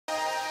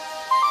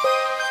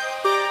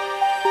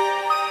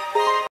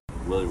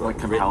really well like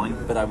compelling.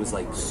 written, but I was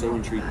like so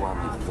intrigued. Why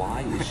I'm like,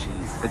 why is she?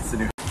 It's the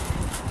new.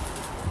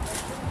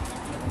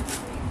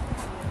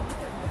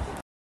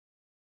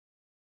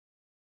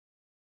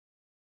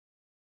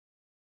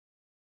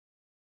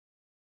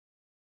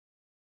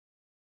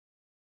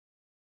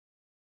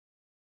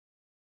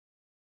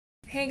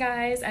 Hey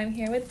guys, I'm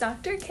here with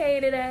Dr.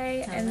 K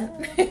today,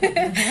 and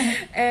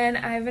and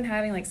I've been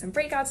having like some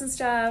breakouts and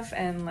stuff,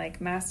 and like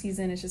mask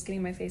season is just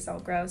getting my face all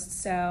gross,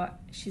 so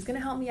she's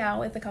gonna help me out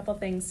with a couple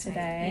things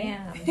today.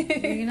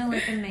 You're gonna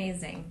look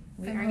amazing.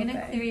 We I'm are gonna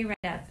hoping. clear you right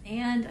up,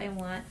 and I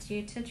want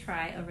you to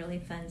try a really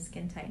fun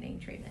skin tightening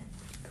treatment.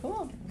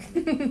 Cool.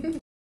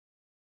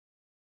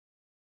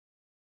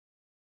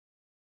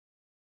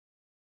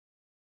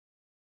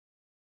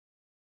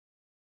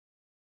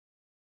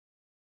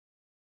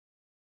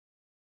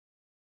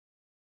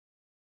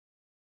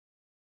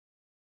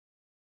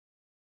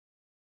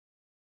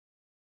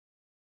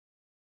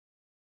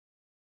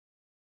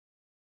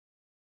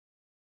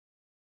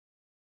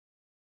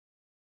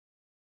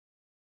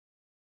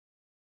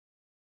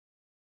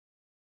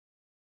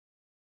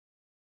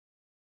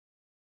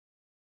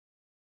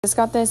 Just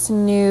got this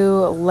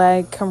new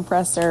leg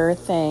compressor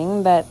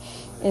thing that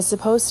is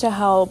supposed to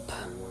help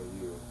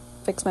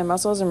fix my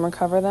muscles and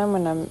recover them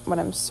when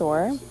I'm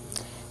sore.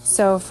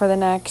 So for the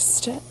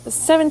next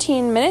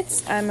 17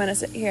 minutes, I'm gonna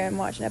sit here and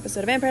watch an episode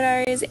of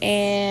Vampire Diaries,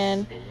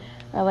 and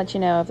I'll let you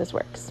know if this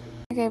works.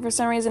 Okay, for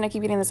some reason I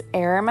keep getting this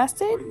error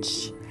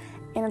message,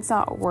 and it's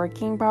not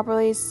working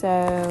properly.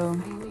 So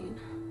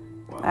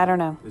I don't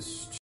know.